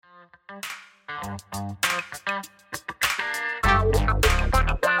Hey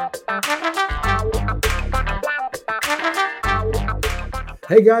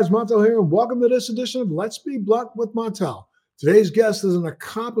guys, Montel here, and welcome to this edition of Let's Be Blunt with Montel. Today's guest is an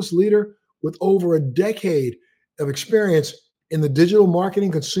accomplished leader with over a decade of experience in the digital marketing,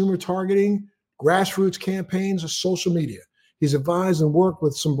 consumer targeting, grassroots campaigns, and social media. He's advised and worked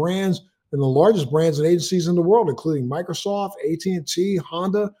with some brands and the largest brands and agencies in the world, including Microsoft, AT&T,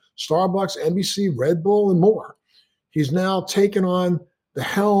 Honda, Starbucks, NBC, Red Bull, and more. He's now taken on the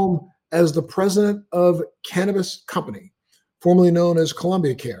helm as the president of Cannabis Company, formerly known as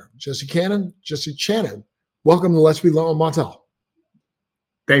Columbia Care. Jesse Channon, welcome to Let's Be Blunt with Montel.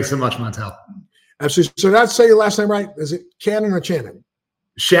 Thanks so much, Montel. Absolutely. So that's say your last name right? Is it Cannon or Channon?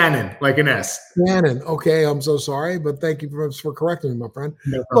 Shannon, like an S. Channon. Okay, I'm so sorry, but thank you for correcting me, my friend.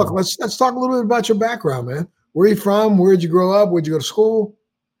 No problem. Look, let's talk a little bit about your background, man. Where are you from? Where did you grow up? Where'd you go to school?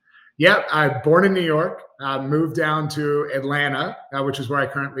 Yeah, I'm born in New York. Moved down to Atlanta, which is where I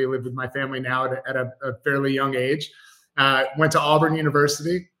currently live with my family now at a fairly young age. Went to Auburn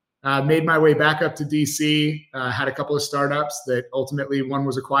University, made my way back up to DC, had a couple of startups that ultimately one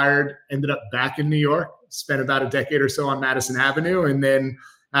was acquired, ended up back in New York, spent about a decade or so on Madison Avenue. And then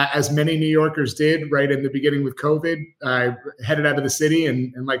as many New Yorkers did right in the beginning with COVID, I headed out of the city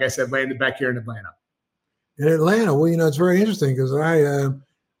and like I said, landed back here in Atlanta. In Atlanta, well, it's very interesting because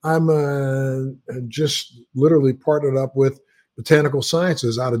I'm just literally partnered up with Botanical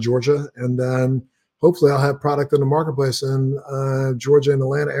Sciences out of Georgia. And hopefully I'll have product in the marketplace in Georgia and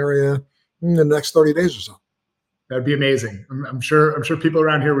Atlanta area in the next 30 days or so. That'd be amazing. I'm sure people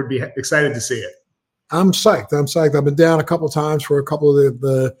around here would be excited to see it. I'm psyched. I've been down a couple of times for a couple of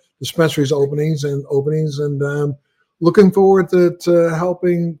the dispensaries openings and looking forward to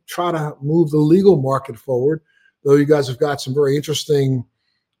helping try to move the legal market forward. Though you guys have got some very interesting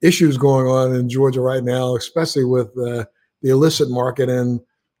issues going on in Georgia right now, especially with the illicit market and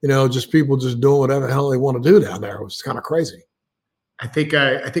just people just doing whatever the hell they want to do down there. It's kind of crazy. I think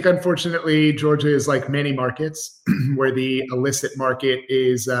unfortunately Georgia is like many markets where the illicit market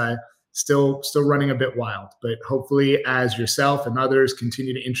is still running a bit wild. But hopefully, as yourself and others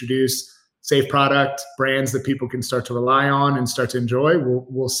continue to introduce safe product brands that people can start to rely on and start to enjoy,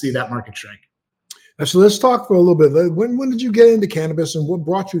 we'll see that market shrink. So let's talk for a little bit. When did you get into cannabis, and what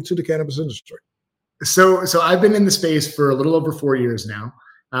brought you to the cannabis industry? So I've been in the space for a little over 4 years now.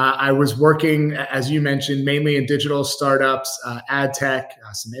 I was working, as you mentioned, mainly in digital startups, ad tech,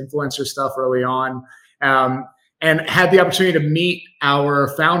 some influencer stuff early on, and had the opportunity to meet our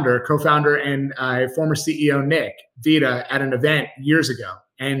co-founder, and former CEO, Nick Vita, at an event years ago,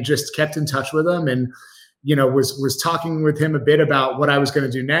 and just kept in touch with him and, was talking with him a bit about what I was going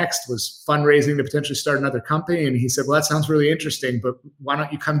to do next, was fundraising to potentially start another company. And he said, well, that sounds really interesting, but why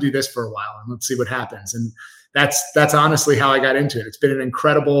don't you come do this for a while and let's see what happens. And that's honestly how I got into it. It's been an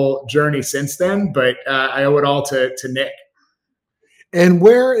incredible journey since then, but I owe it all to Nick. And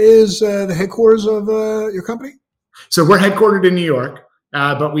where is the headquarters of your company? So we're headquartered in New York,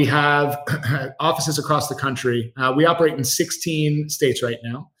 but we have offices across the country. We operate in 16 states right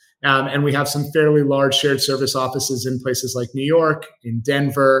now. And we have some fairly large shared service offices in places like New York, in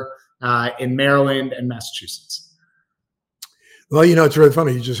Denver, in Maryland, and Massachusetts. Well, it's really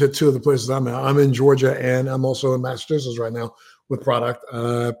funny. You just hit two of the places I'm in. I'm in Georgia, and I'm also in Massachusetts right now with product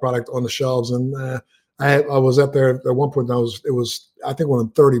on the shelves. And I was up there at one point. It was I think one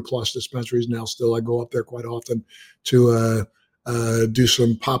of 30 plus dispensaries now. Still, I go up there quite often to do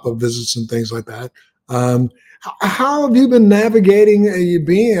some pop-up visits and things like that. How have you been navigating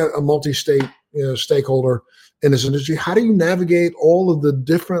being a multi-state stakeholder in this industry? How do you navigate all of the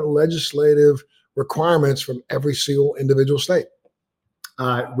different legislative requirements from every single individual state?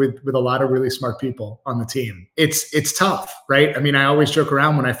 With a lot of really smart people on the team. It's tough, right? I mean, I always joke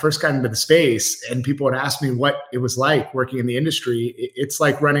around when I first got into the space and people would ask me what it was like working in the industry. It's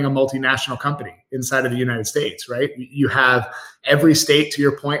like running a multinational company inside of the United States, right? You have every state, to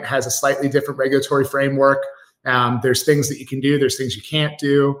your point, has a slightly different regulatory framework. There's things that you can do. There's things you can't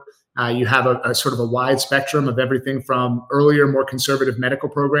do. You have a sort of a wide spectrum of everything from earlier, more conservative medical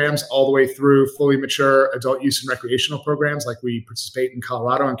programs all the way through fully mature adult use and recreational programs like we participate in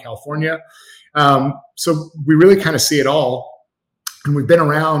Colorado and California. So we really kind of see it all. And we've been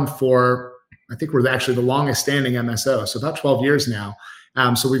around for, I think we're actually the longest standing MSO, so about 12 years now.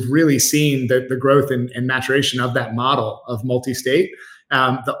 So we've really seen the growth and maturation of that model of multi-state.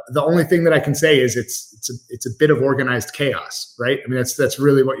 The only thing that I can say is it's a bit of organized chaos, right? I mean, that's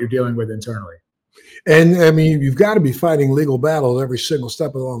really what you're dealing with internally. And I mean, you've got to be fighting legal battles every single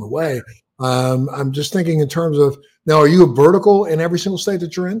step along the way. I'm just thinking in terms of, now, are you a vertical in every single state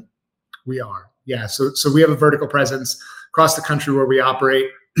that you're in? We are. Yeah. So we have a vertical presence across the country where we operate.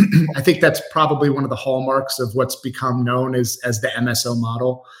 I think that's probably one of the hallmarks of what's become known as the MSO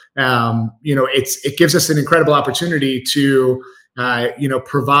model. It gives us an incredible opportunity to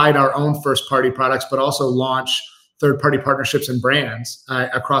provide our own first party products, but also launch third party partnerships and brands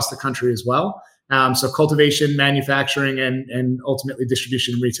across the country as well. So cultivation, manufacturing, and ultimately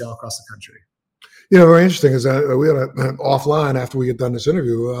distribution and retail across the country. Very interesting is that we had offline after we get done this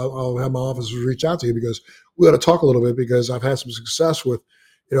interview. I'll have my officers reach out to you because we got to talk a little bit because I've had some success with,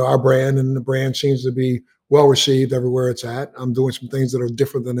 our brand, and the brand seems to be well received everywhere it's at. I'm doing some things that are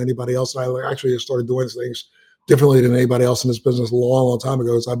different than anybody else. I actually started doing things differently than anybody else in this business a long, long time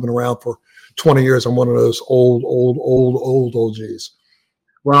ago. I've been around for 20 years. I'm one of those old OGs.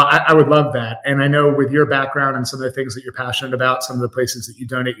 Well, I would love that. And I know with your background and some of the things that you're passionate about, some of the places that you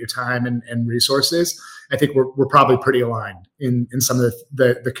donate your time and resources, I think we're probably pretty aligned in some of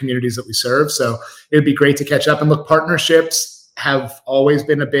the communities that we serve. So it'd be great to catch up. And look, partnerships have always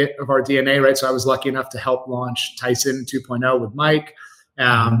been a bit of our DNA, right? So I was lucky enough to help launch Tyson 2.0 with Mike.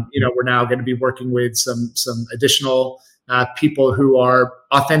 We're now going to be working with some additional people who are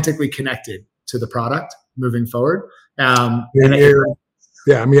authentically connected to the product moving forward.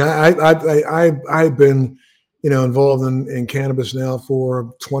 Yeah, I mean, I've been, involved in cannabis now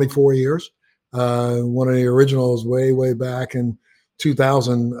for 24 years. One of the originals way back in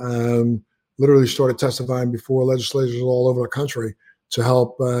 2000, literally started testifying before legislators all over the country to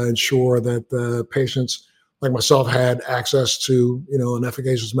help ensure that patients like myself had access to, an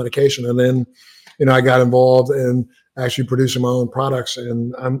efficacious medication. And then, I got involved in actually producing my own products,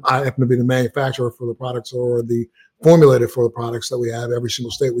 and I happen to be the manufacturer for the products or the formulated for the products that we have. Every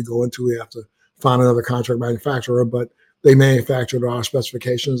single state we go into, we have to find another contract manufacturer, but they manufactured our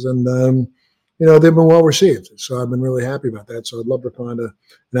specifications, and they've been well received. So I've been really happy about that. So I'd love to find an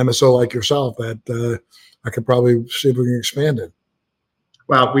MSO like yourself that I could probably see if we can expand it.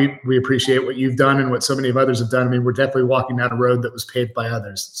 Well, we appreciate what you've done and what so many of others have done. I mean, we're definitely walking down a road that was paved by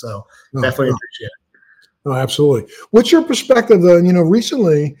others. So definitely appreciate it. Oh, absolutely. What's your perspective, though?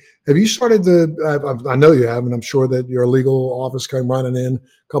 Recently, have you started I know you have, and I'm sure that your legal office came running in a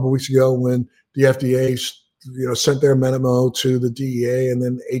couple of weeks ago when the FDA, sent their memo to the DEA, and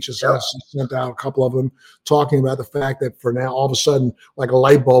then HSS sent out a couple of them talking about the fact that for now, all of a sudden, like a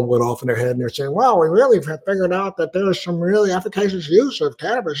light bulb went off in their head, and they're saying, well, we really have figured out that there's some really efficacious use of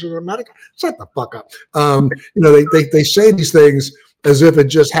cannabis as a medical. Shut the fuck up. They say these things as if it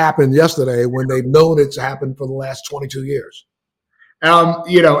just happened yesterday when they've known it's happened for the last 22 years.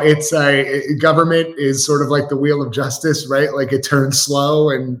 It's government is sort of like the wheel of justice, right? Like it turns slow,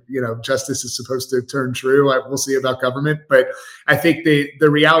 and justice is supposed to turn true. We'll see about government, but I think the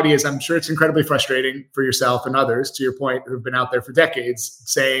reality is, I'm sure it's incredibly frustrating for yourself and others, to your point, who've been out there for decades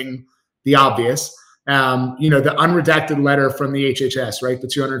saying the obvious. The unredacted letter from the HHS, right? The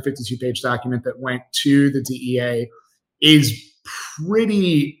 252-page document that went to the DEA is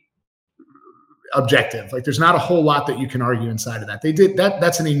pretty objective. Like there's not a whole lot that you can argue inside of that. They did that.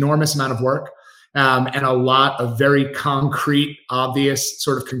 That's an enormous amount of work, and a lot of very concrete, obvious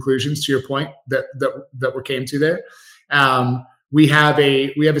sort of conclusions, to your point, that we came to there. We have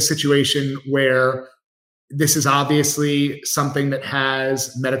a situation where this is obviously something that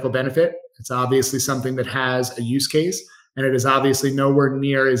has medical benefit. It's obviously something that has a use case, and it is obviously nowhere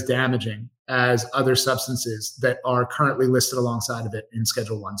near as damaging as other substances that are currently listed alongside of it in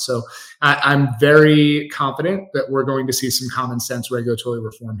Schedule 1. So I'm very confident that we're going to see some common sense regulatory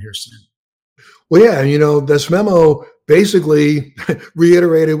reform here soon. Well, yeah, this memo basically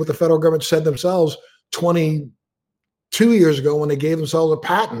reiterated what the federal government said themselves 22 years ago when they gave themselves a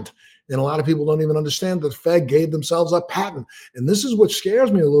patent. And a lot of people don't even understand that the Fed gave themselves a patent. And this is what scares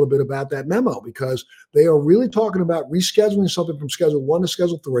me a little bit about that memo, because they are really talking about rescheduling something from Schedule 1 to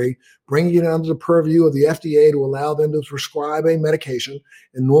Schedule 3, bringing it under the purview of the FDA to allow them to prescribe a medication.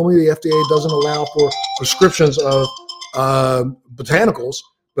 And normally the FDA doesn't allow for prescriptions of botanicals.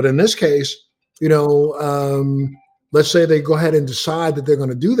 But in this case, let's say they go ahead and decide that they're going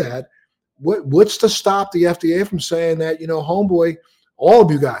to do that. What's to stop the FDA from saying that, homeboy, all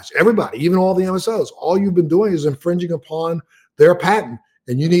of you guys, everybody, even all the MSOs, all you've been doing is infringing upon their patent,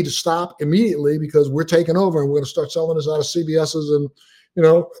 and you need to stop immediately because we're taking over and we're going to start selling this out of CVS's and,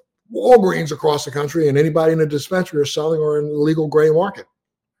 Walgreens across the country, and anybody in a dispensary are selling or in the legal gray market.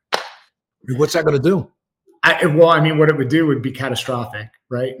 I mean, what's that going to do? What it would do would be catastrophic,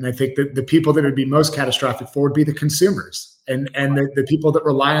 right? And I think that the people that would be most catastrophic for would be the consumers and the people that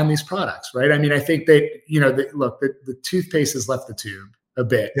rely on these products, right? I mean, I think that, the toothpaste has left the tube a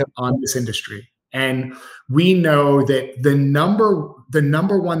bit on this industry. And we know that the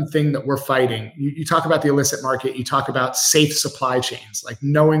number one thing that we're fighting, you talk about the illicit market, you talk about safe supply chains, like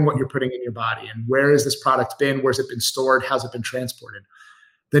knowing what you're putting in your body and where has this product been, where's it been stored, how's it been transported.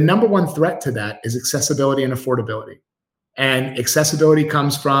 The number one threat to that is accessibility and affordability. And accessibility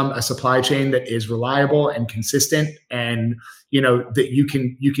comes from a supply chain that is reliable and consistent, and that you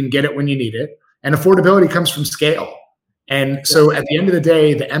can get it when you need it. And affordability comes from scale. And so at the end of the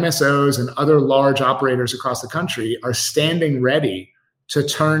day, the MSOs and other large operators across the country are standing ready to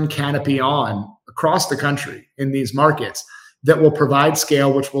turn Canopy on across the country in these markets that will provide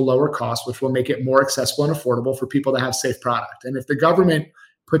scale, which will lower costs, which will make it more accessible and affordable for people to have safe product. And if the government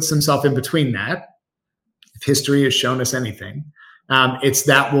puts themselves in between that, if history has shown us anything, it's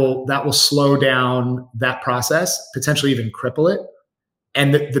that will slow down that process, potentially even cripple it.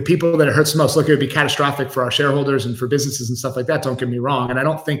 And the people that it hurts the most, look, it would be catastrophic for our shareholders and for businesses and stuff like that. Don't get me wrong. And I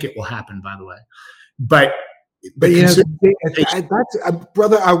don't think it will happen, by the way. But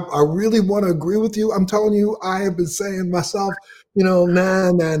brother, I really want to agree with you. I'm telling you, I have been saying myself,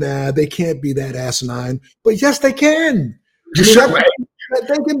 nah, they can't be that asinine. But yes, they can.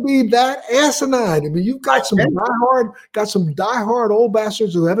 They can be that asinine. I mean, you've got some diehard old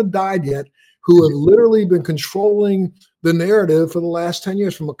bastards who haven't died yet, who have literally been controlling the narrative for the last 10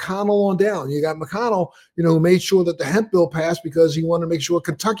 years, from McConnell on down. You got McConnell, who made sure that the hemp bill passed because he wanted to make sure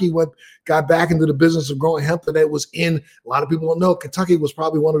Kentucky got back into the business of growing hemp that it was in. A lot of people don't know Kentucky was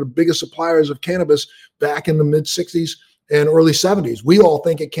probably one of the biggest suppliers of cannabis back in the mid 60s and early 70s. We all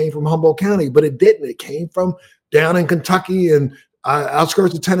think it came from Humboldt County, but it didn't. It came from down in Kentucky and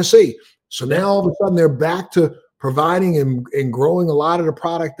outskirts of Tennessee. So now all of a sudden they're back to providing and growing a lot of the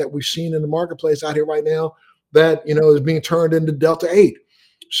product that we've seen in the marketplace out here right now that, is being turned into Delta 8.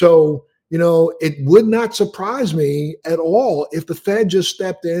 So, it would not surprise me at all if the Fed just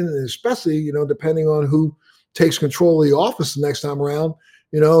stepped in, and especially, depending on who takes control of the office the next time around,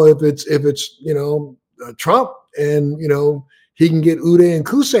 if it's Trump and, he can get Uday and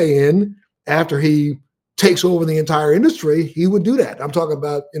Qusay in after he takes over the entire industry, he would do that. I'm talking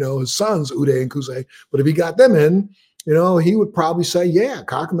about, his sons, Uday and Qusay. But if he got them in, he would probably say, yeah,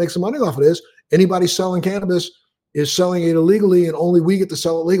 I can make some money off of this. Anybody selling cannabis is selling it illegally, and only we get to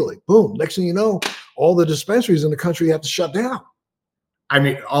sell it legally. Boom. Next thing you know, all the dispensaries in the country have to shut down. I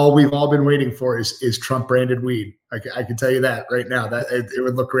mean, all we've all been waiting for is Trump branded weed. I can tell you that right now, that it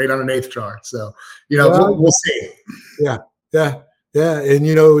would look great on an eighth jar. So, we'll see. Yeah. And,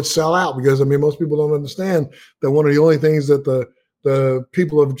 it would sell out because, most people don't understand that one of the only things that the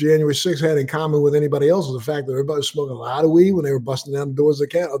people of January 6th had in common with anybody else was the fact that everybody was smoking a lot of weed when they were busting down the doors of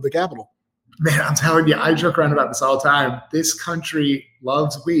the Capitol. Man, I'm telling you, I joke around about this all the time. This country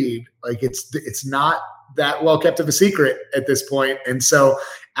loves weed. Like it's not that well kept of a secret at this point. And so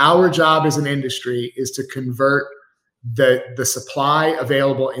our job as an industry is to convert the supply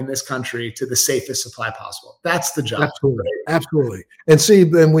available in this country to the safest supply possible. That's the job. Absolutely. Right? Absolutely. And see,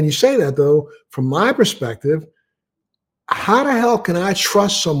 then when you say that, though, from my perspective, how the hell can I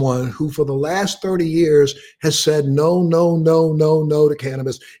trust someone who for the last 30 years has said no to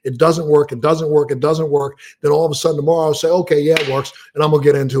cannabis? It doesn't work. It doesn't work. It doesn't work. Then all of a sudden tomorrow I'll say, okay, yeah, it works. And I'm going to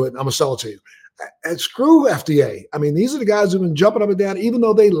get into it. And I'm going to sell it to you. And screw FDA. These are the guys who've been jumping up and down, even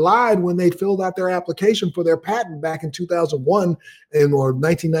though they lied when they filled out their application for their patent back in 2001 or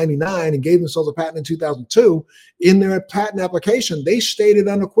 1999 and gave themselves a patent in 2002. In their patent application, they stated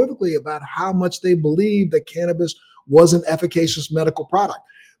unequivocally about how much they believed that cannabis was an efficacious medical product.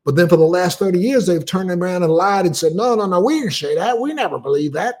 But then for the last 30 years, they've turned around and lied and said, no, we didn't say that. We never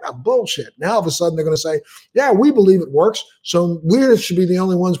believed that. That's bullshit. Now, all of a sudden, they're going to say, yeah, we believe it works. So we should be the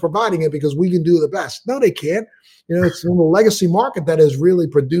only ones providing it because we can do the best. No, they can't. It's the legacy market that has really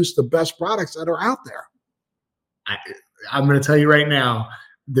produced the best products that are out there. I'm going to tell you right now,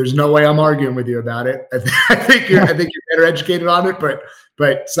 there's no way I'm arguing with you about it. I think you're better educated on it,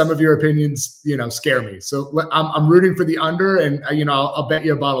 but some of your opinions, scare me. So I'm rooting for the under, and I'll bet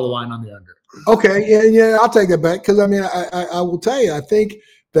you a bottle of wine on the under. Okay, yeah, I'll take it back because I will tell you, I think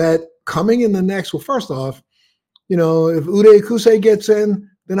that coming in the next. Well, first off, if Uday Qusay gets in,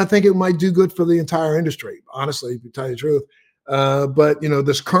 then I think it might do good for the entire industry. Honestly, to tell you the truth, but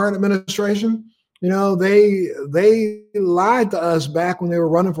this current administration. They lied to us back when they were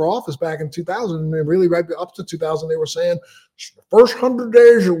running for office back in 2000. And really right up to 2000, they were saying, the first 100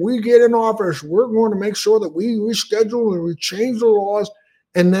 days that we get in office, we're going to make sure that we reschedule and we change the laws.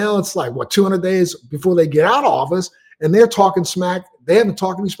 And now it's like, 200 days before they get out of office, and they're talking smack. They haven't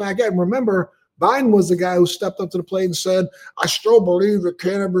talked any smack yet. And remember, Biden was the guy who stepped up to the plate and said, I still believe that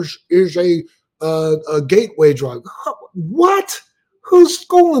cannabis is a gateway drug. What? Who's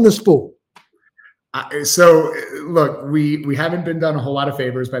schooling this fool? So look, we haven't been done a whole lot of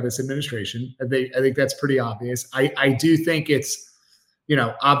favors by this administration. I think that's pretty obvious. I do think it's,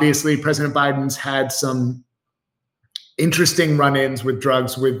 obviously President Biden's had some interesting run-ins with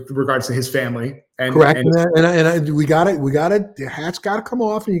drugs with regards to his family. Correct. We got it. The hat's got to come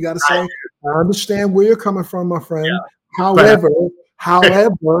off, and you got to say, I understand where you're coming from, my friend. Yeah.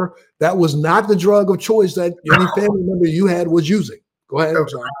 However, that was not the drug of choice that any family member you had was using. Go ahead. I'm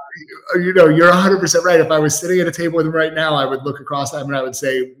sorry. You're 100% right. If I was sitting at a table with him right now, I would look across at him and I would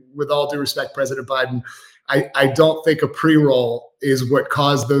say, with all due respect, President Biden, I don't think a pre-roll is what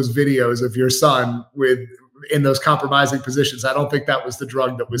caused those videos of your son in those compromising positions. I don't think that was the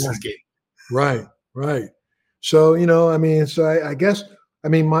drug that was his game. Right. So, I guess,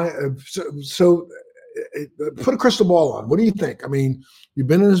 put a crystal ball on. What do you think? I mean, you've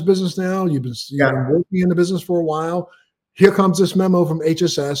been in this business now. You've been working in the business for a while. Here comes this memo from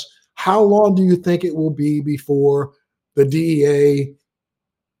HSS. How long do you think it will be before the DEA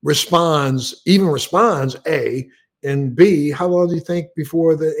responds, A, and B, how long do you think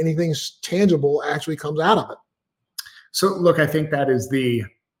before anything tangible actually comes out of it? So look, I think that is the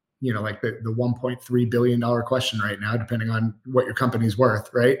 $1.3 billion question right now, depending on what your company's worth,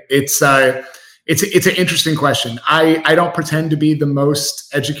 right? It's an interesting question. I don't pretend to be the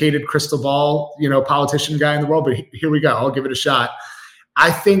most educated crystal ball, politician guy in the world, but here we go. I'll give it a shot. I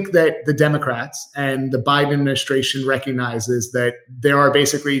think that the Democrats and the Biden administration recognizes that there are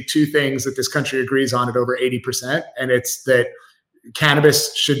basically two things that this country agrees on at over 80%. And it's that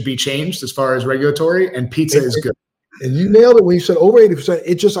cannabis should be changed as far as regulatory, and pizza is good. And you nailed it when you said over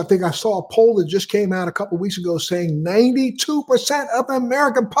 80%. I think I saw a poll that just came out a couple of weeks ago saying 92% of the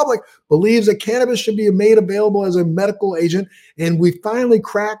American public believes that cannabis should be made available as a medical agent. And we finally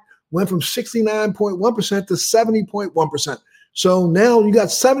went from 69.1% to 70.1%. So now you got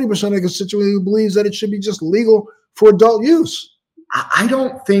 70% of the constituency who believes that it should be just legal for adult use. I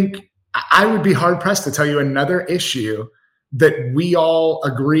don't think, I would be hard pressed to tell you another issue that we all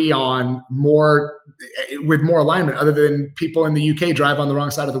agree on with more alignment, other than people in the UK drive on the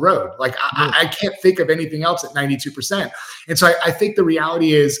wrong side of the road. Like I can't think of anything else at 92%. And so I think the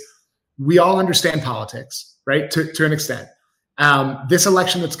reality is we all understand politics, right? To an extent. This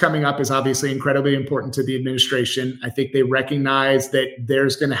election that's coming up is obviously incredibly important to the administration. I think they recognize that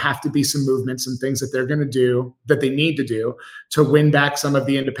there's going to have to be some movement, some things that they're going to do, that they need to do to win back some of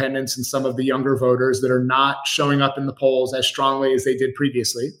the independents and some of the younger voters that are not showing up in the polls as strongly as they did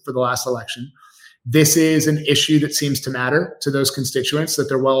previously for the last election. This is an issue that seems to matter to those constituents that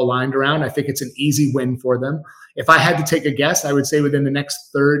they're well aligned around. I think it's an easy win for them. If I had to take a guess, I would say within the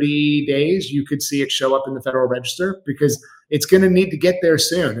next 30 days, you could see it show up in the Federal Register, because it's going to need to get there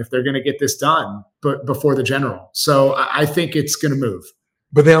soon if they're going to get this done before the general. So I think it's going to move.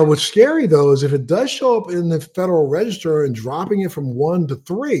 But now what's scary, though, is if it does show up in the Federal Register and dropping it from 1 to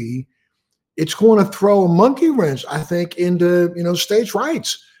 3, it's going to throw a monkey wrench, I think, into states'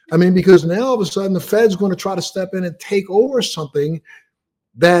 rights. I mean, because now all of a sudden the Fed's going to try to step in and take over something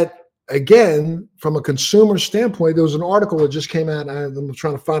that, again, from a consumer standpoint, there was an article that just came out. I'm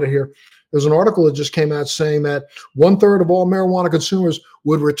trying to find it here. There's an article that just came out saying that 1/3 of all marijuana consumers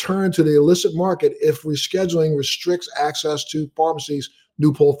would return to the illicit market if rescheduling restricts access to pharmacies,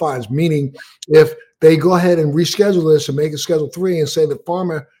 new poll finds. Meaning, if they go ahead and reschedule this and make it Schedule 3 and say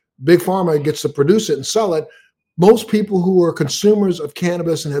that big pharma gets to produce it and sell it, most people who are consumers of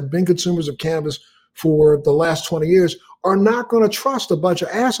cannabis and have been consumers of cannabis for the last 20 years are not going to trust a bunch of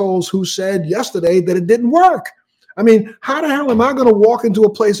assholes who said yesterday that it didn't work. I mean, how the hell am I going to walk into a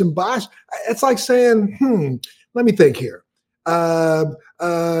place and buy? It's like saying, let me think here. There's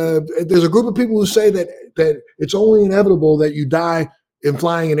a group of people who say that it's only inevitable that you die in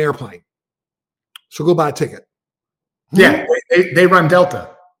flying an airplane. So go buy a ticket. Yeah, they run Delta.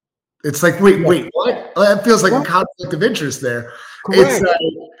 It's like, wait, what? That feels like a conflict of interest there. Correct.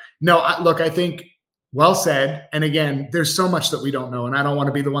 Look, I think well said. And again, there's so much that we don't know, and I don't want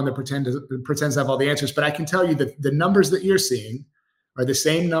to be the one that pretends to have all the answers. But I can tell you that the numbers that you're seeing are the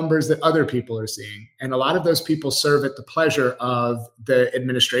same numbers that other people are seeing, and a lot of those people serve at the pleasure of the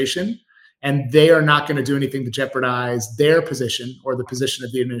administration, and they are not going to do anything to jeopardize their position or the position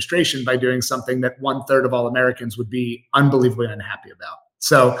of the administration by doing something that 1/3 of all Americans would be unbelievably unhappy about.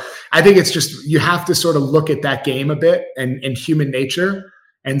 So I think it's just, you have to sort of look at that game a bit and human nature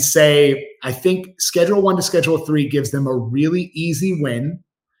and say, I think Schedule 1 to Schedule 3 gives them a really easy win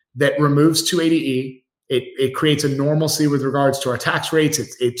that removes 280E. It creates a normalcy with regards to our tax rates.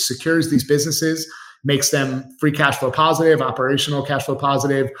 It secures these businesses, makes them free cash flow positive, operational cash flow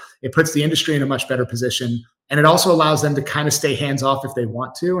positive. It puts the industry in a much better position. And it also allows them to kind of stay hands off if they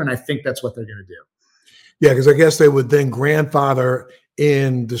want to. And I think that's what they're going to do. Yeah, because I guess they would then grandfather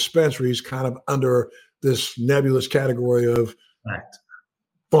in dispensaries kind of under this nebulous category of Right.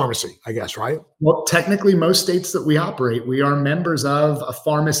 pharmacy, I guess, right? Well, technically, most states that we operate, we are members of a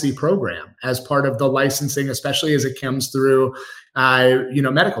pharmacy program as part of the licensing, especially as it comes through,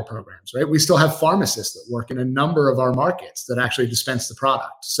 medical programs, right? We still have pharmacists that work in a number of our markets that actually dispense the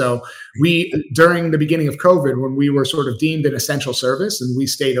product. So during the beginning of COVID, when we were sort of deemed an essential service and we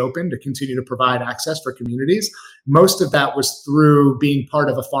stayed open to continue to provide access for communities, most of that was through being part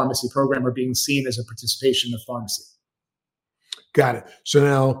of a pharmacy program or being seen as a participation of pharmacy. Got it. So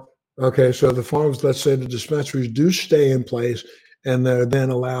now, okay, so the farms, let's say the dispensaries do stay in place and they're then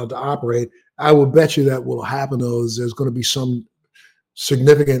allowed to operate. I will bet you that will happen though is there's going to be some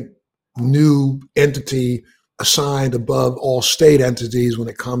significant new entity assigned above all state entities when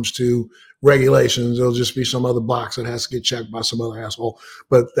it comes to regulations. There'll just be some other box that has to get checked by some other asshole,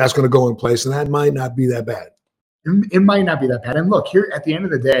 but that's going to go in place and that might not be that bad. It might not be that bad. And look, here at the end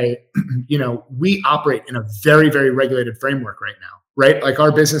of the day, we operate in a very, very regulated framework right now, right? Like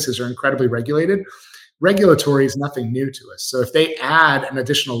our businesses are incredibly regulated. Regulatory is nothing new to us. So if they add an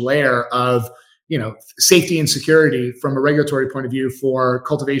additional layer of, safety and security from a regulatory point of view for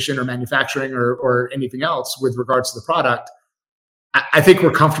cultivation or manufacturing or anything else with regards to the product, I think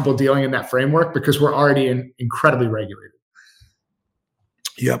we're comfortable dealing in that framework because we're already incredibly regulated.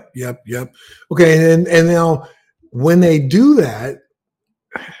 Yep. Okay. And now, when they do that,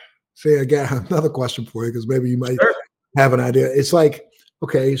 say I got another question for you because maybe you might have an idea. It's like,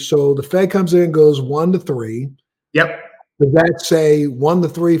 okay, so the Fed comes in, goes 1 to 3. Yep. Does that say 1 to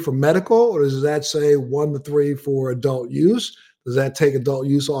 3 for medical, or does that say 1 to 3 for adult use? Does that take adult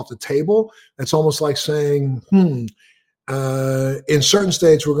use off the table? That's almost like saying, in certain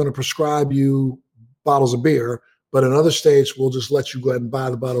states we're going to prescribe you bottles of beer, but in other states we'll just let you go ahead and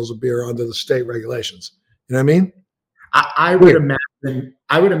buy the bottles of beer under the state regulations. You know what I mean? I would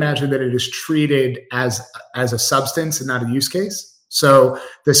imagine that it is treated as a substance and not a use case. So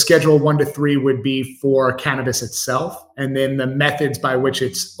the schedule 1 to 3 would be for cannabis itself. And then the methods by which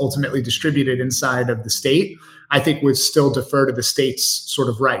it's ultimately distributed inside of the state, I think would still defer to the state's sort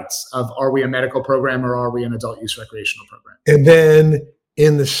of rights of, are we a medical program or are we an adult use recreational program? And then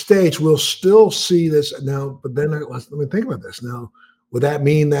in the States, we'll still see this now, but then let me think about this now. Would that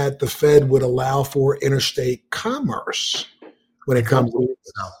mean that the Fed would allow for interstate commerce when it comes to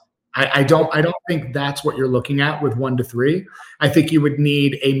this? No. I don't think that's what you're looking at with 1 to 3. I think you would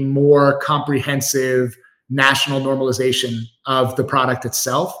need a more comprehensive national normalization of the product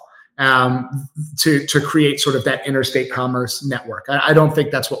itself to create sort of that interstate commerce network. I don't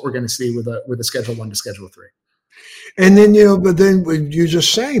think that's what we're going to see with a Schedule 1 to Schedule 3. And then, but then when you're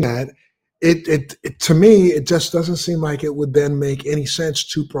just saying that, it to me, it just doesn't seem like it would then make any sense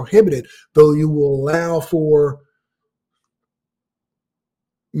to prohibit it, though you will allow for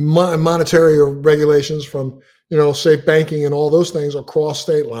monetary regulations from, say banking and all those things across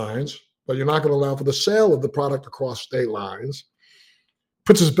state lines, but you're not going to allow for the sale of the product across state lines.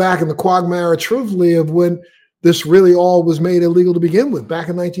 Puts us back in the quagmire, truthfully, of when this really all was made illegal to begin with, back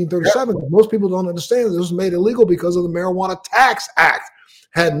in 1937. Yeah. Most people don't understand this was made illegal because of the Marijuana Tax Act.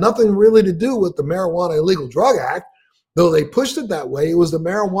 Had nothing really to do with the Marijuana Illegal Drug Act, though they pushed it that way. It was the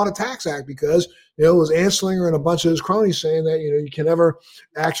Marijuana Tax Act because, it was Anslinger and a bunch of his cronies saying that, you can never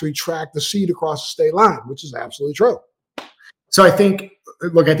actually track the seed across the state line, which is absolutely true. So I think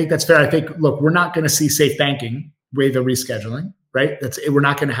that's fair. I think, we're not going to see safe banking with a rescheduling, right? We're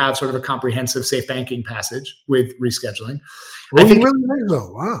not going to have sort of a comprehensive safe banking passage with rescheduling. Well, I think really think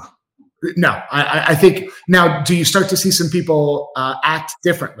so. Wow. No, I think now, do you start to see some people act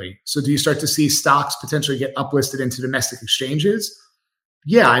differently? So do you start to see stocks potentially get uplisted into domestic exchanges?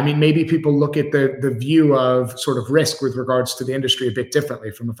 Yeah, I mean, maybe people look at the view of sort of risk with regards to the industry a bit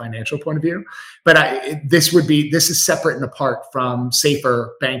differently from a financial point of view. But this is separate and apart from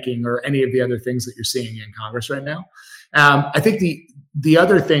safer banking or any of the other things that you're seeing in Congress right now. I think the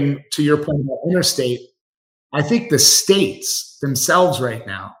other thing, to your point about interstate, I think the states themselves right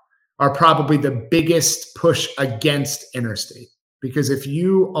now are probably the biggest push against interstate. Because if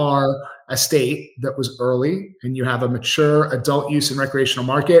you are a state that was early and you have a mature adult use and recreational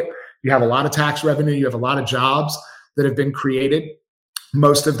market, you have a lot of tax revenue, you have a lot of jobs that have been created.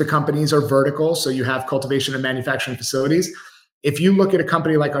 Most of the companies are vertical, so you have cultivation and manufacturing facilities. If you look at a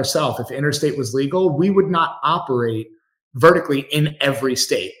company like ourselves, if interstate was legal, we would not operate vertically in every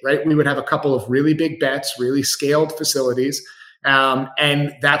state, right? We would have a couple of really big bets, really scaled facilities.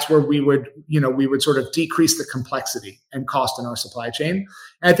 And that's where we would sort of decrease the complexity and cost in our supply chain.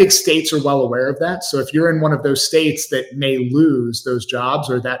 And I think states are well aware of that. So if you're in one of those states that may lose those jobs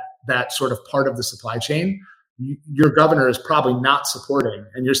or that that sort of part of the supply chain, your governor is probably not supporting,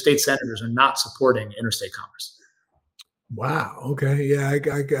 and your state senators are not supporting interstate commerce. Wow. Okay. Yeah,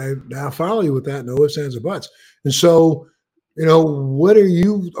 I now follow you with that. No ifs, ands, or buts. And so, what's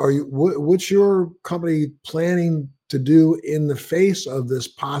your company planning to do in the face of this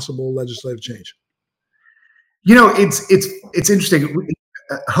possible legislative change? It's interesting.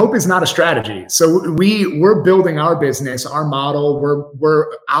 Hope is not a strategy. So we're building our business, our model. We're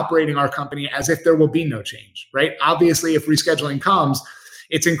operating our company as if there will be no change, right? Obviously, if rescheduling comes,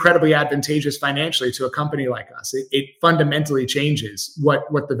 it's incredibly advantageous financially to a company like us. It fundamentally changes what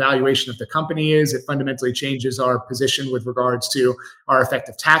the valuation of the company is. It fundamentally changes our position with regards to our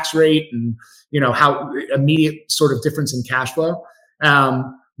effective tax rate and how immediate sort of difference in cash flow.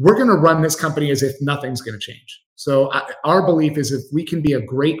 We're going to run this company as if nothing's going to change. So our belief is if we can be a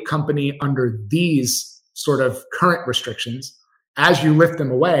great company under these sort of current restrictions, as you lift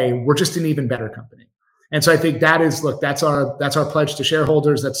them away, we're just an even better company. And so I think that's our pledge to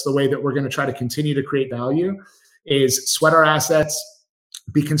shareholders. That's the way that we're going to try to continue to create value, is sweat our assets,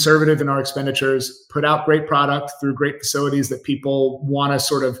 be conservative in our expenditures, put out great product through great facilities that people want to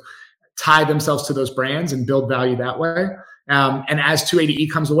sort of tie themselves to those brands and build value that way. And as 280E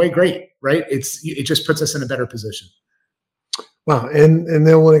comes away, great, right? It just puts us in a better position. Wow. And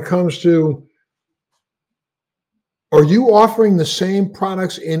then when it comes to, are you offering the same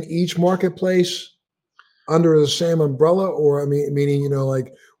products in each marketplace under the same umbrella? Or meaning,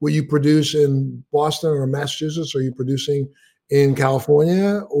 like what you produce in Boston or Massachusetts, are you producing in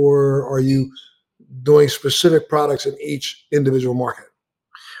California, or are you doing specific products in each individual market?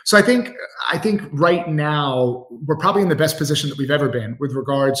 So I think right now we're probably in the best position that we've ever been with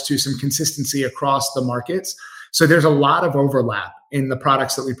regards to some consistency across the markets. So there's a lot of overlap in the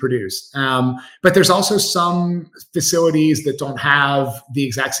products that we produce. But there's also some facilities that don't have the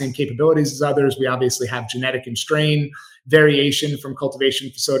exact same capabilities as others. We obviously have genetic and strain variation from cultivation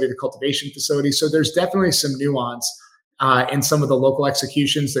facility to cultivation facility. So there's definitely some nuance in some of the local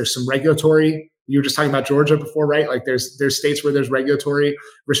executions. There's some regulatory. You were just talking about Georgia before, right? Like there's states where there's regulatory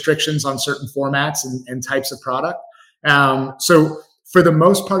restrictions on certain formats and types of product. So for the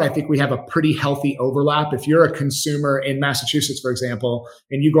most part, I think we have a pretty healthy overlap. If you're a consumer in Massachusetts, for example,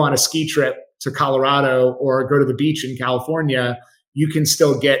 and you go on a ski trip to Colorado or go to the beach in California, you can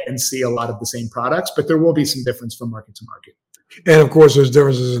still get and see a lot of the same products, but there will be some difference from market to market. And of course, there's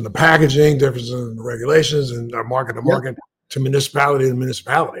differences in the packaging, differences in the regulations, and market to market to municipality to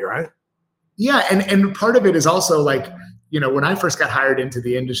municipality, right? Yeah. And part of it is also like, when I first got hired into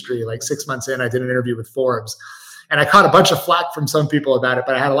the industry, like 6 months in, I did an interview with Forbes. And I caught a bunch of flack from some people about it,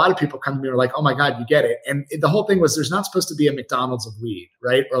 but I had a lot of people come to me and were like, oh my God, you get it. And the whole thing was there's not supposed to be a McDonald's of weed,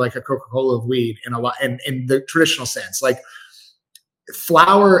 right? Or like a Coca-Cola of weed in the traditional sense. Like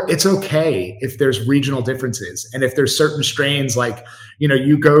flower, it's okay if there's regional differences. And if there's certain strains, like,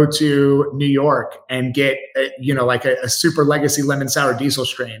 you go to New York and get, like a super legacy lemon sour diesel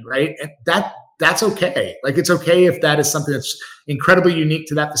strain, right? And that's okay. Like it's okay if that is something that's incredibly unique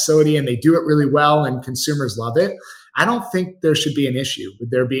to that facility and they do it really well and consumers love it. I don't think there should be an issue with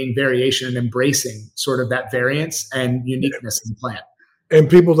there being variation and embracing sort of that variance and uniqueness in the plant. And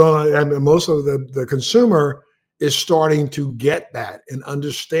people don't, most of the consumer is starting to get that and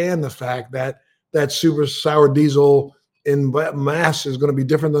understand the fact that that super sour diesel in Mass is going to be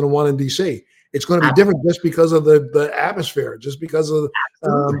different than the one in DC. It's going to be different just because of the atmosphere, just because of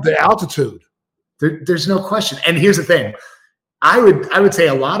the altitude. There's no question. And here's the thing. I would say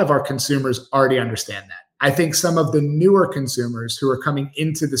a lot of our consumers already understand that. I think some of the newer consumers who are coming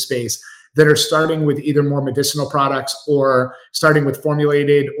into the space that are starting with either more medicinal products or starting with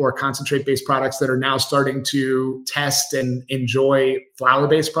formulated or concentrate-based products that are now starting to test and enjoy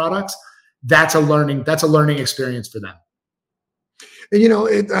flower-based products, that's a learning experience for them.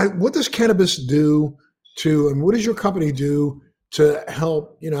 And what does cannabis do and what does your company do to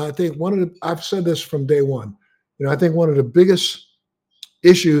help? I think I've said this from day one. I think one of the biggest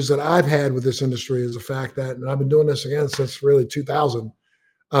issues that I've had with this industry is the fact that, and I've been doing this again since really 2000,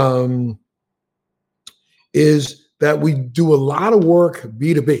 is that we do a lot of work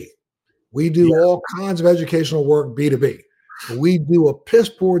B2B. We do all kinds of educational work B2B, but we do a piss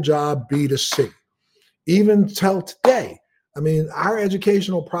poor job B2C. Even till today, our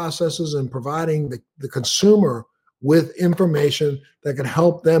educational processes and providing the consumer with information that can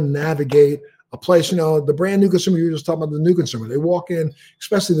help them navigate a place, the brand new consumer, you were just talking about the new consumer. They walk in,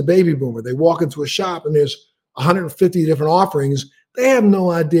 especially the baby boomer, they walk into a shop and there's 150 different offerings. They have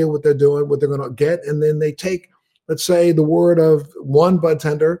no idea what they're doing, what they're going to get. And then they take, let's say, the word of one bud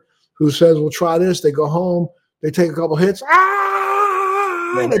tender who says, well, try this. They go home, they take a couple hits.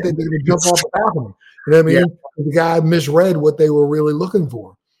 right. I think they're going to jump off the balcony. You know what I Yeah. mean? The guy misread what they were really looking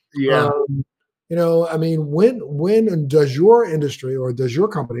for. Yeah. You know, I mean, when does your industry or does your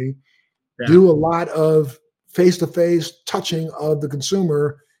company Yeah. do a lot of face-to-face touching of the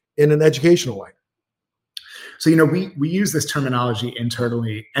consumer in an educational way? So, you know, we use this terminology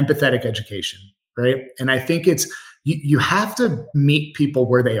internally, empathetic education, right? And I think it's you have to meet people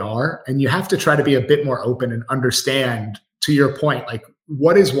where they are, and you have to try to be a bit more open and understand, to your point, like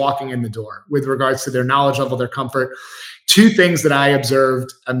what is walking in the door with regards to their knowledge level, their comfort. Two things that I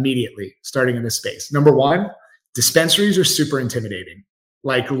observed immediately starting in this space. Number one, dispensaries are super intimidating.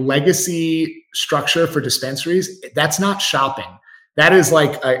 Like legacy structure for dispensaries, that's not shopping. That is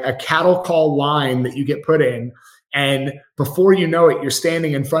like a cattle call line that you get put in. And before you know it, you're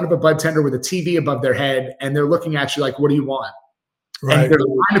standing in front of a bud tender with a TV above their head, and they're looking at you like, what do you want? Right. And there's a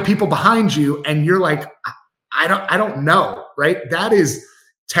line of people behind you, and you're like, I don't know, right? That is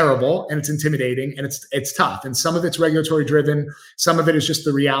terrible, and it's intimidating, and it's tough. And some of it's regulatory driven. Some of it is just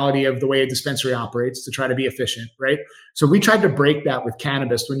the reality of the way a dispensary operates to try to be efficient, right? So we tried to break that with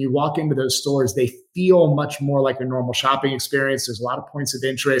cannabis. When you walk into those stores, they feel much more like a normal shopping experience. There's a lot of points of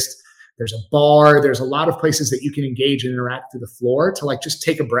interest. There's a bar. There's a lot of places that you can engage and interact through the floor to like just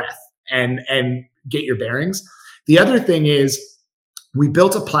take a breath and get your bearings. The other thing is, we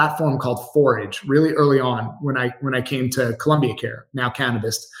built a platform called Forage really early on when I came to Columbia Care, now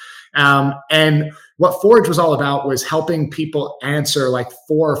Cannabis. And what Forage was all about was helping people answer like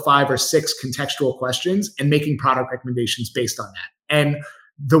 4 or 5 or 6 contextual questions and making product recommendations based on that. And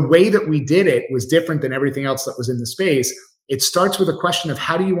the way that we did it was different than everything else that was in the space. It starts with a question of,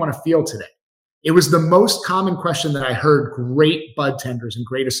 how do you want to feel today? It was the most common question that I heard great bud tenders and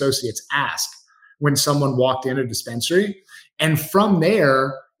great associates ask when someone walked in a dispensary. And from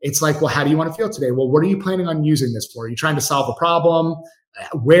there, it's like, well, how do you want to feel today? Well, what are you planning on using this for? Are you trying to solve a problem?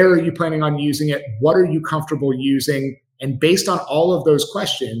 Where are you planning on using it? What are you comfortable using? And based on all of those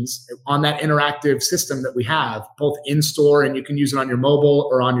questions on that interactive system that we have, both in store and you can use it on your mobile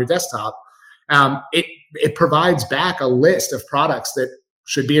or on your desktop, it provides back a list of products that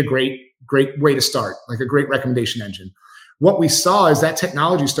should be a great way to start, like a great recommendation engine. What we saw is that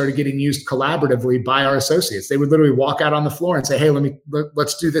technology started getting used collaboratively by our associates. They would literally walk out on the floor and say, hey,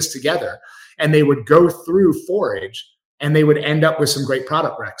 let's do this together. And they would go through Forage and they would end up with some great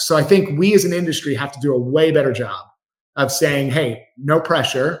product recs. So I think we as an industry have to do a way better job of saying, hey, no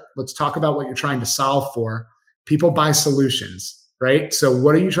pressure. Let's talk about what you're trying to solve for. People buy solutions, right? So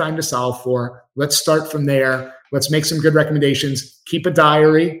what are you trying to solve for? Let's start from there. Let's make some good recommendations. Keep a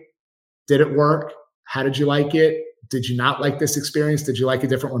diary. Did it work? How did you like it? Did you not like this experience? Did you like a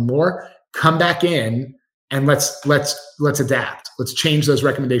different one more? Come back in and let's adapt. Let's change those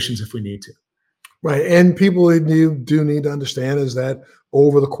recommendations if we need to. Right. And people you do need to understand is that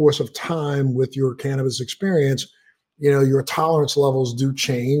over the course of time with your cannabis experience, you know, your tolerance levels do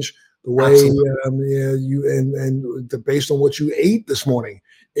change. The way based on what you ate this morning,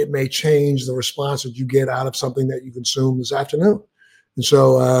 it may change the response that you get out of something that you consume this afternoon. And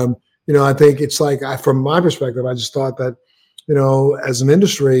so, you know, I think it's like, from my perspective, I just thought that, you know, as an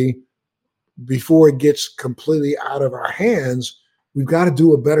industry, before it gets completely out of our hands, we've got to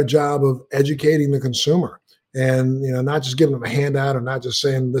do a better job of educating the consumer, and, you know, not just giving them a handout or not just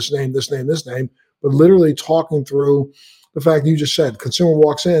saying this name, this name, this name, but literally talking through the fact you just said. Consumer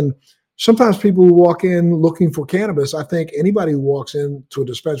walks in. Sometimes people who walk in looking for cannabis, I think anybody who walks into a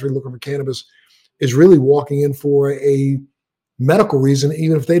dispensary looking for cannabis is really walking in for a medical reason,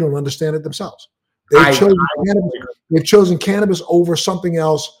 even if they don't understand it themselves. They've chosen cannabis over something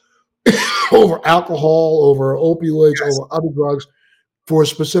else, over alcohol, over opioids, yes, over other drugs for a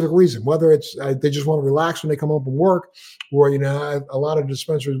specific reason. Whether it's they just want to relax when they come home from work, or, you know, a lot of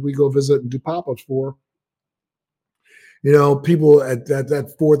dispensaries we go visit and do pop-ups for, you know, people at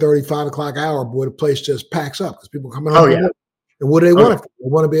that 4:30, 5 o'clock hour, boy, the place just packs up because people coming home from work. And what do they want? They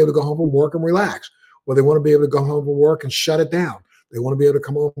want to be able to go home from work and relax. Or they want to be able to go home from work and shut it down. They want to be able to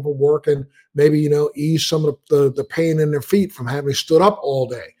come home from work and maybe, you know, ease some of the pain in their feet from having stood up all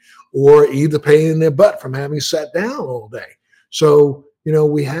day, or ease the pain in their butt from having sat down all day. So, you know,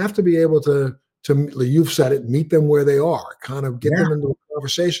 we have to be able to you've said it, meet them where they are, kind of get them into a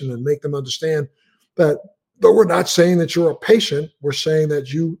conversation and make them understand that, though we're not saying that you're a patient, we're saying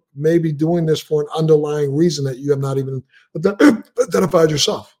that you may be doing this for an underlying reason that you have not even identified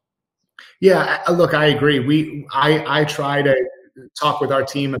yourself. Yeah, look, I agree. I try to talk with our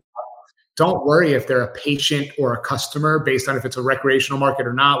team about, don't worry if they're a patient or a customer based on if it's a recreational market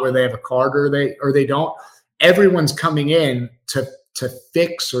or not, where they have a card or they don't. Everyone's coming in to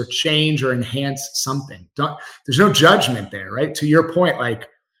fix or change or enhance something. There's no judgment there, right? To your point, like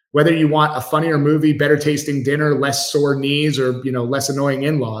whether you want a funnier movie, better tasting dinner, less sore knees, or less annoying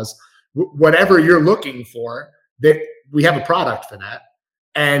in-laws, whatever you're looking for, that we have a product for that.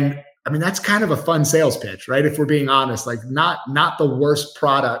 And I mean, that's kind of a fun sales pitch, right? If we're being honest, like not the worst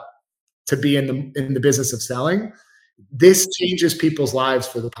product to be in the business of selling. This changes people's lives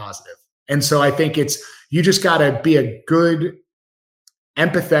for the positive. And so I think you just got to be a good,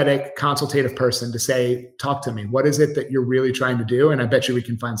 empathetic, consultative person to say, talk to me. What is it that you're really trying to do? And I bet you we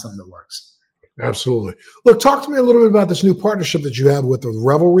can find something that works. Absolutely. Look, talk to me a little bit about this new partnership that you have with the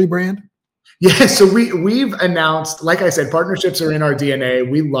Revelry brand. Yeah, so we've announced, like I said, partnerships are in our DNA.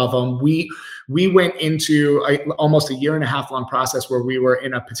 We love them. We went into almost a 1.5 year long process where we were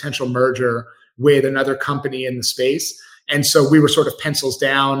in a potential merger with another company in the space. And so we were sort of pencils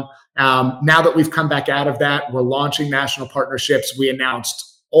down. Now that we've come back out of that, we're launching national partnerships. We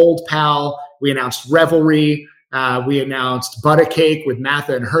announced Old Pal. We announced Revelry. We announced Butter Cake with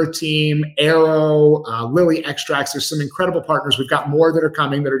Matha and her team, Arrow, Lily Extracts. There's some incredible partners. We've got more that are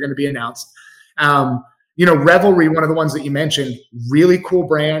coming that are going to be announced. Revelry, one of the ones that you mentioned, really cool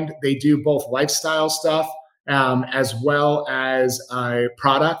brand. They do both lifestyle stuff as well as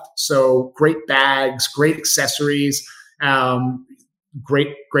product. So great bags, great accessories,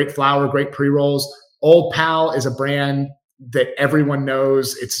 great flour, great pre-rolls. Old Pal is a brand that everyone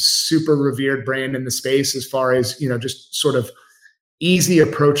knows. It's a super revered brand in the space as far as, just sort of easy,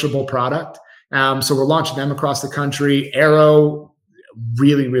 approachable product. So we're launching them across the country. Arrow,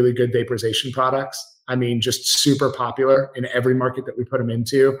 really, really good vaporization products. I mean, just super popular in every market that we put them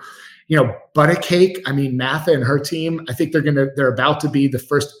into. Butter Cake, I mean, Matha and her team, I think they're about to be the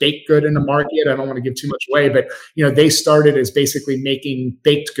first baked good in the market. I don't want to give too much away, but they started as basically making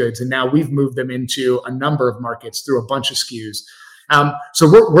baked goods, and now we've moved them into a number of markets through a bunch of SKUs. So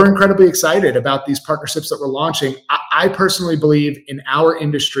we're incredibly excited about these partnerships that we're launching. I personally believe in our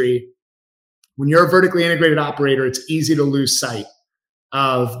industry, when you're a vertically integrated operator, it's easy to lose sight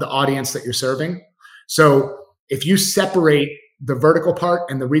of the audience that you're serving. So if you separate the vertical part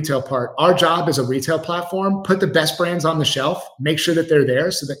and the retail part, our job as a retail platform, put the best brands on the shelf, make sure that they're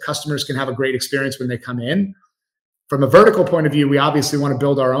there so that customers can have a great experience when they come in. From a vertical point of view, we obviously want to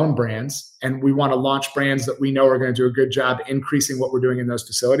build our own brands, and we want to launch brands that we know are going to do a good job increasing what we're doing in those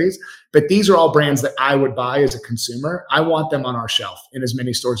facilities. But these are all brands that I would buy as a consumer. I want them on our shelf in as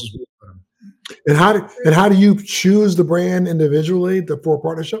many stores as we put them. And how do you choose the brand individually for a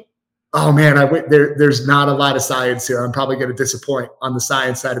partnership? Oh man, there's not a lot of science here. I'm probably going to disappoint on the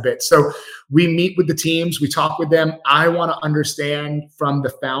science side a bit. So we meet with the teams, we talk with them. I want to understand from the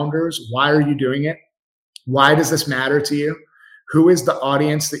founders, why are you doing it? Why does this matter to you? Who is the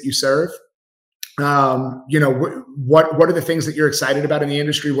audience that you serve? What are the things that you're excited about in the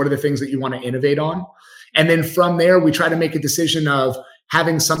industry? What are the things that you want to innovate on? And then from there, we try to make a decision of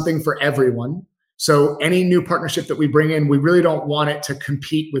having something for everyone. So any new partnership that we bring in, we really don't want it to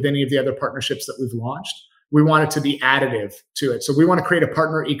compete with any of the other partnerships that we've launched. We want it to be additive to it. So we want to create a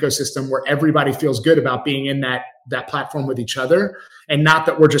partner ecosystem where everybody feels good about being in that platform with each other, and not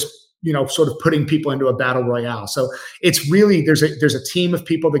that we're just, sort of putting people into a battle royale. So it's really, there's a team of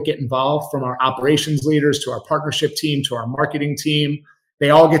people that get involved, from our operations leaders to our partnership team to our marketing team. They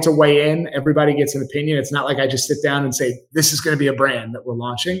all get to weigh in. Everybody gets an opinion. It's not like I just sit down and say, this is going to be a brand that we're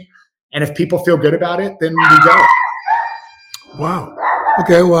launching. And if people feel good about it, then we go. Wow.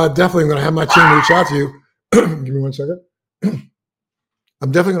 Okay. Well, I'm definitely going to have my team reach out to you. Give me 1 second.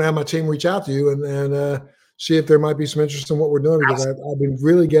 I'm definitely going to have my team reach out to you and see if there might be some interest in what we're doing, because I've been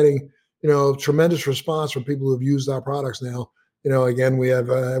really getting, tremendous response from people who have used our products now. Again, we have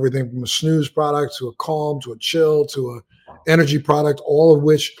everything from a snooze product to a calm to a chill to a energy product, all of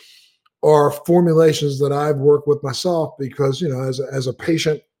which are formulations that I've worked with myself because, as a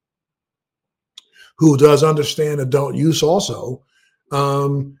patient who does understand adult use also,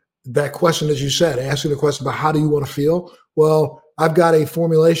 that question, as you said, asking the question about how do you want to feel? Well, I've got a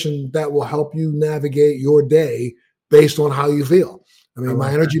formulation that will help you navigate your day based on how you feel. I mean,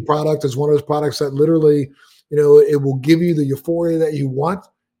 my energy product is one of those products that literally, it will give you the euphoria that you want.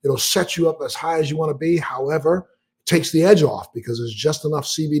 It'll set you up as high as you want to be. However, it takes the edge off because there's just enough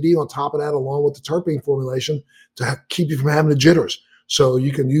CBD on top of that, along with the terpene formulation, to keep you from having the jitters. So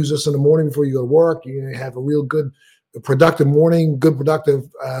you can use this in the morning before you go to work. You can have a real good, productive morning, good, productive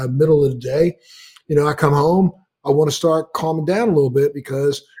middle of the day. I come home, I want to start calming down a little bit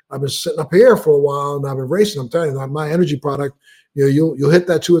because I've been sitting up here for a while and I've been racing. I'm telling you, my energy product, you'll hit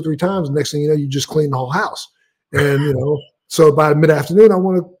that 2 or 3 times. The next thing you know, you just clean the whole house. And, so by mid-afternoon, I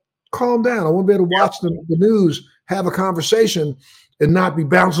want to calm down. I want to be able to watch the news, have a conversation, and not be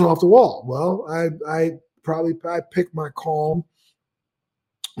bouncing off the wall. Well, I pick my calm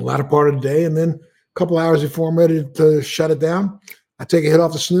a latter part of the day, and then a couple hours before I'm ready to shut it down, I take a hit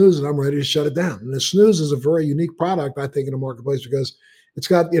off the snooze and I'm ready to shut it down. And the snooze is a very unique product, I think, in the marketplace because it's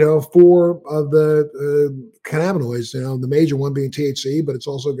got, 4 of the cannabinoids, the major one being THC, but it's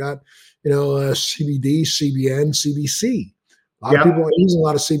also got, CBD, CBN, CBC. A lot of people are using a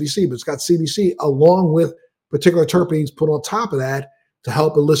lot of CBC, but it's got CBC along with particular terpenes put on top of that to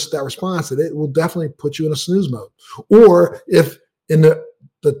help elicit that response. And it will definitely put you in a snooze mode. Or if in the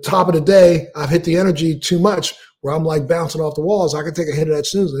top of the day, I've hit the energy too much where I'm like bouncing off the walls, I can take a hit of that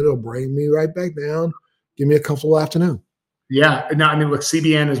snooze and it'll bring me right back down, give me a comfortable afternoon. Yeah. No, I mean, look,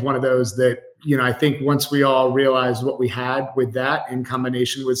 CBN is one of those that, I think once we all realized what we had with that in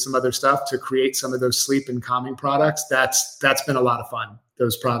combination with some other stuff to create some of those sleep and calming products, that's been a lot of fun.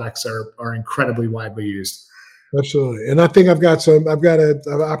 Those products are incredibly widely used. Absolutely. And I think I've got an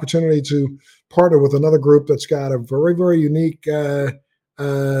opportunity to partner with another group that's got a very, very unique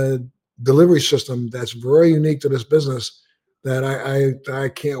delivery system that's very unique to this business that I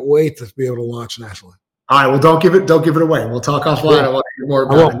can't wait to be able to launch nationally. All right. Well, don't give it away. We'll talk offline. I want to hear more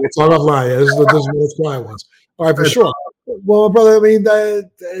about it. We'll talk offline. Yeah, this is what it's quiet ones. All right, for sure. Well, brother, I mean,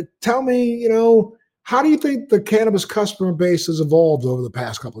 tell me, how do you think the cannabis customer base has evolved over the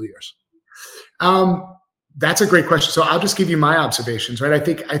past couple of years? That's a great question. So I'll just give you my observations, right? I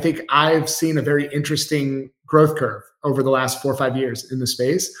think I've seen a very interesting growth curve over the last 4 or 5 years in the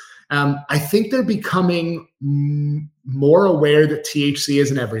space. I think they're becoming more aware that THC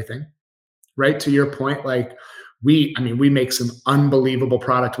isn't everything, right? To your point, like we make some unbelievable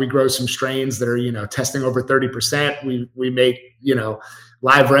product. We grow some strains that are, testing over 30%. We make,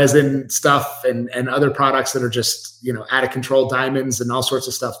 live resin stuff and other products that are just, out of control diamonds and all sorts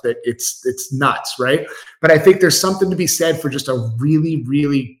of stuff that it's nuts, right? But I think there's something to be said for just a really,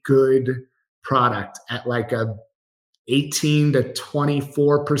 really good product at like a 18 to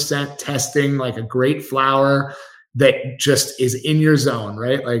 24% testing, like a great flower that just is in your zone,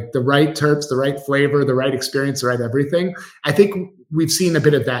 right? Like the right terps, the right flavor, the right experience, the right everything. I think we've seen a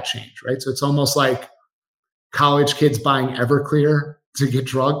bit of that change, right? So it's almost like college kids buying Everclear to get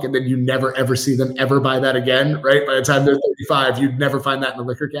drunk, and then you never ever see them ever buy that again, right? By the time they're 35, you'd never find that in the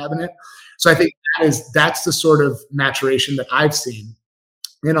liquor cabinet. So I think that's the sort of maturation that I've seen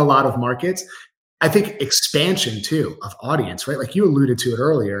in a lot of markets. I think expansion too of audience, right? Like you alluded to it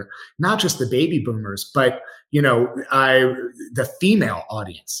earlier, not just the baby boomers, but the female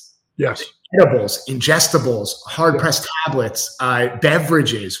audience. Yes. Edibles, ingestibles, hard pressed tablets,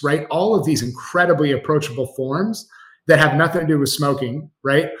 beverages, right? All of these incredibly approachable forms that have nothing to do with smoking,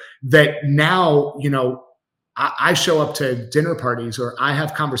 right? That now, I show up to dinner parties or I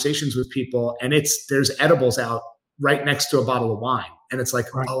have conversations with people and there's edibles out right next to a bottle of wine. And it's like,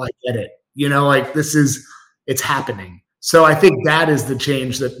 oh, I get it. It's happening. So I think that is the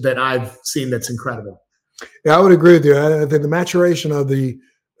change that I've seen that's incredible. Yeah, I would agree with you. I think the maturation of the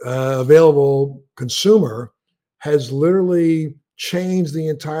available consumer has literally changed the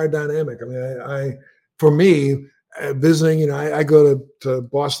entire dynamic. I mean, for me, visiting, I go to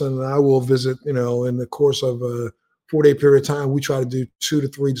Boston and I will visit, in the course of a 4-day period of time, we try to do 2 to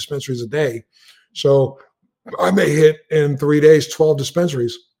 3 dispensaries a day. So I may hit in 3 days, 12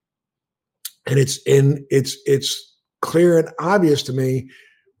 dispensaries. And it's clear and obvious to me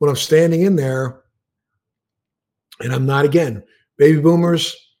when I'm standing in there and I'm not, again, baby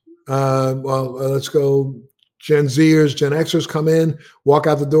boomers, let's go Gen Zers, Gen Xers come in, walk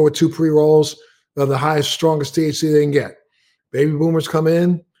out the door with 2 pre-rolls of the highest, strongest THC they can get. Baby boomers come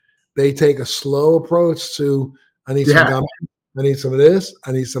in, they take a slow approach to, I need some gum, I need some of this,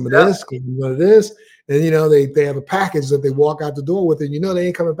 I need some of this, none of this. And, they have a package that they walk out the door with, and they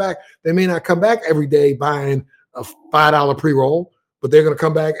ain't coming back. They may not come back every day buying a $5 pre-roll, but they're going to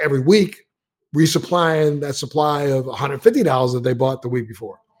come back every week resupplying that supply of $150 that they bought the week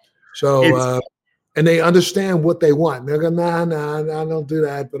before. So, and they understand what they want. They're going, nah, I don't do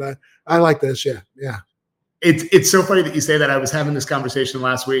that, but I like this. Yeah. It's so funny that you say that. I was having this conversation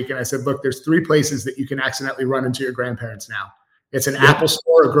last week and I said, look, there's 3 places that you can accidentally run into your grandparents now. It's an Apple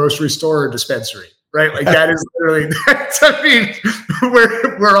store, a grocery store, or a dispensary, right? Like that is literally,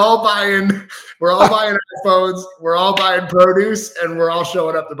 we're all buying iPhones, we're all buying produce, and we're all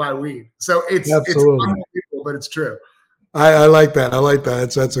showing up to buy weed. So it's unbelievable, but it's true. I like that.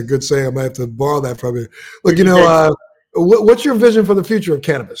 That's a good saying. I might have to borrow that from you. Look, what's your vision for the future of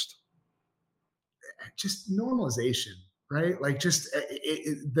cannabis? Just normalization, right? Like just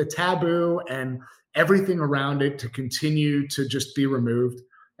the taboo and everything around it to continue to just be removed.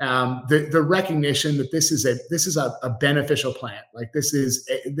 the recognition that this is a beneficial plant. Like this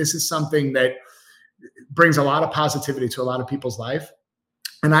is something that brings a lot of positivity to a lot of people's life.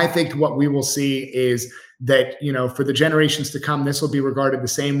 And I think what we will see is that, for the generations to come, this will be regarded the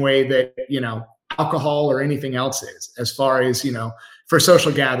same way that, alcohol or anything else is, as far as, for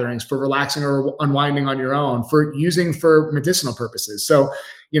social gatherings, for relaxing or unwinding on your own, for using for medicinal purposes. So,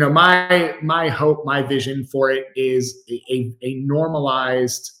 my hope, my vision for it is a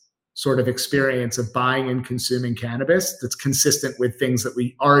normalized sort of experience of buying and consuming cannabis that's consistent with things that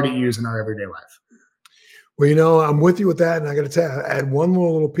we already use in our everyday life. Well, I'm with you with that. And I got to tell you, add one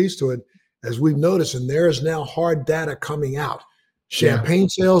more little piece to it. As we've noticed, and there is now hard data coming out. Champagne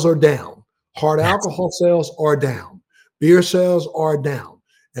sales are down. Hard alcohol sales are down. Beer sales are down.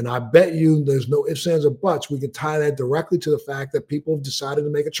 And I bet you there's no ifs, ands, or buts. We can tie that directly to the fact that people have decided to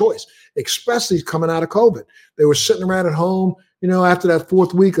make a choice, especially coming out of COVID. They were sitting around at home, after that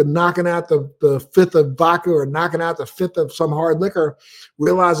fourth week of knocking out the fifth of vodka or knocking out the fifth of some hard liquor,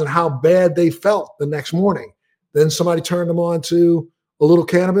 realizing how bad they felt the next morning. Then somebody turned them on to a little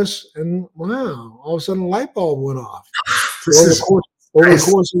cannabis, and wow, all of a sudden a light bulb went off. Over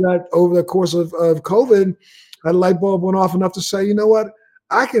the course of COVID, that light bulb went off enough to say, you know what?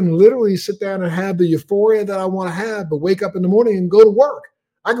 I can literally sit down and have the euphoria that I want to have, but wake up in the morning and go to work.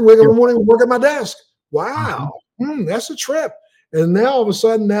 I can wake up in the morning and work at my desk. Wow, that's a trip. And now all of a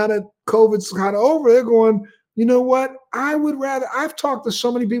sudden, now that COVID's kind of over, they're going, you know what? I've talked to so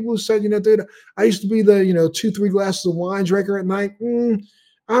many people who said, dude, I used to be the, 2-3 glasses of wine drinker at night.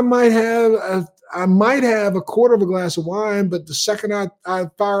 I might have a quarter of a glass of wine, but the second I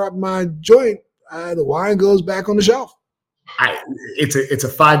fire up my joint, the wine goes back on the shelf. It's a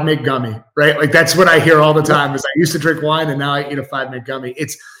 5 mg gummy, right? Like that's what I hear all the time is I used to drink wine and now I eat a 5 mg gummy.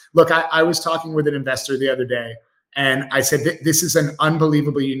 I was talking with an investor the other day and I said, this is an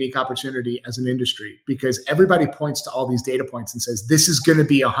unbelievably unique opportunity as an industry because everybody points to all these data points and says, this is going to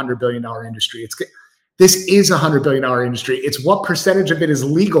be $100 billion industry. This is $100 billion industry. It's what percentage of it is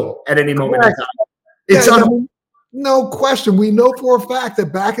legal at any moment in time. No question. We know for a fact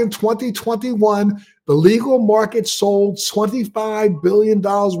that back in 2021, the legal market sold $25 billion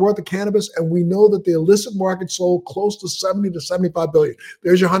worth of cannabis, and we know that the illicit market sold close to 70 to 75 billion.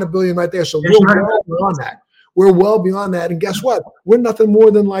 There's your 100 billion right there. So we're well beyond that. We're well beyond that. And guess what? We're nothing more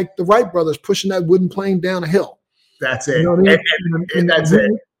than like the Wright brothers pushing that wooden plane down a hill. That's it. And that's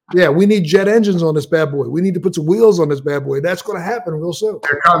it. Yeah, we need jet engines on this bad boy. We need to put some wheels on this bad boy. That's going to happen real soon.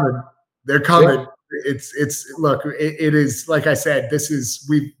 They're coming. Yeah. It is, like I said,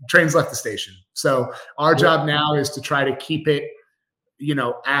 train's left the station. So our job now is to try to keep it,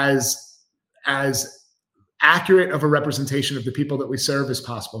 as accurate of a representation of the people that we serve as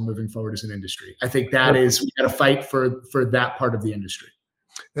possible moving forward as an industry. I think we got to fight for that part of the industry.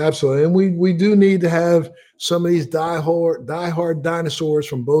 Absolutely. And we do need to have some of these diehard dinosaurs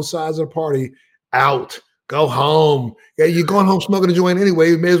from both sides of the party out. Go home. Yeah, you're going home smoking a joint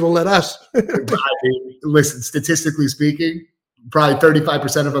anyway. You may as well let us. Listen, statistically speaking, probably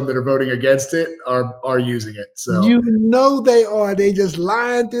 35% of them that are voting against it are using it. So they are. They just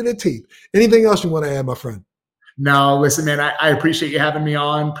lying through the teeth. Anything else you want to add, my friend? No, listen, man, I appreciate you having me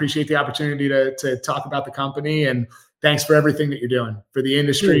on. Appreciate the opportunity to talk about the company. And thanks for everything that you're doing for the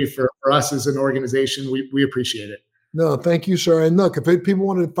industry, for us as an organization. We appreciate it. No, thank you, sir. And look, if people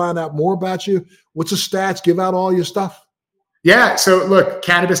wanted to find out more about you, what's the stats? Give out all your stuff. Yeah. So look,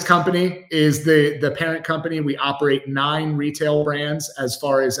 Cannabis Company is the parent company. We operate 9 retail brands as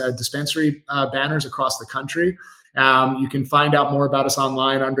far as dispensary banners across the country. You can find out more about us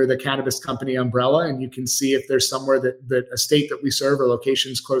online under the Cannabis Company umbrella, and you can see if there's somewhere that a state that we serve or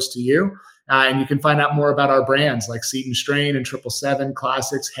locations close to you. And you can find out more about our brands like Seed and Strain and 777,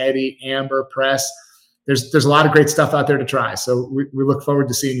 Classics, Heady, Amber, Press. There's a lot of great stuff out there to try. So we look forward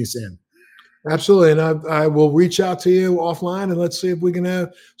to seeing you soon. Absolutely. And I will reach out to you offline and let's see if we can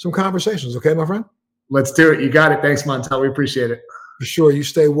have some conversations. Okay, my friend? Let's do it. You got it. Thanks, Montel. We appreciate it. For sure. You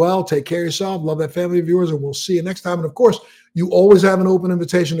stay well. Take care of yourself. Love that family of yours. And we'll see you next time. And of course, you always have an open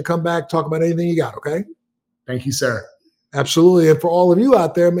invitation to come back, talk about anything you got. Okay? Thank you, sir. Absolutely. And for all of you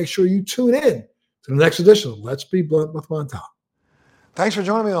out there, make sure you tune in to the next edition of Let's Be Blunt with Montel. Thanks for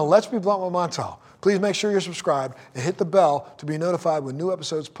joining me on Let's Be Blunt with Montel. Please make sure you're subscribed and hit the bell to be notified when new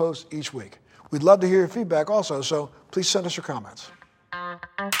episodes post each week. We'd love to hear your feedback also, so please send us your comments.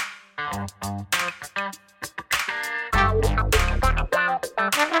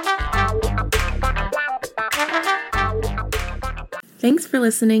 Thanks for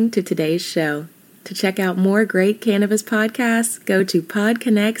listening to today's show. To check out more great cannabis podcasts, go to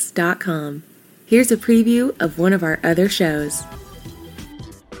podconnects.com. Here's a preview of one of our other shows.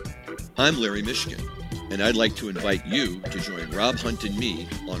 I'm Larry Michigan, and I'd like to invite you to join Rob Hunt and me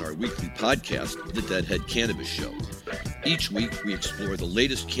on our weekly podcast, The Deadhead Cannabis Show. Each week, we explore the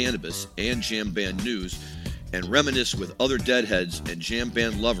latest cannabis and jam band news and reminisce with other Deadheads and jam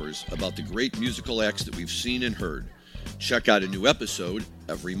band lovers about the great musical acts that we've seen and heard. Check out a new episode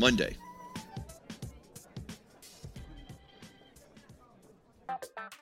every Monday.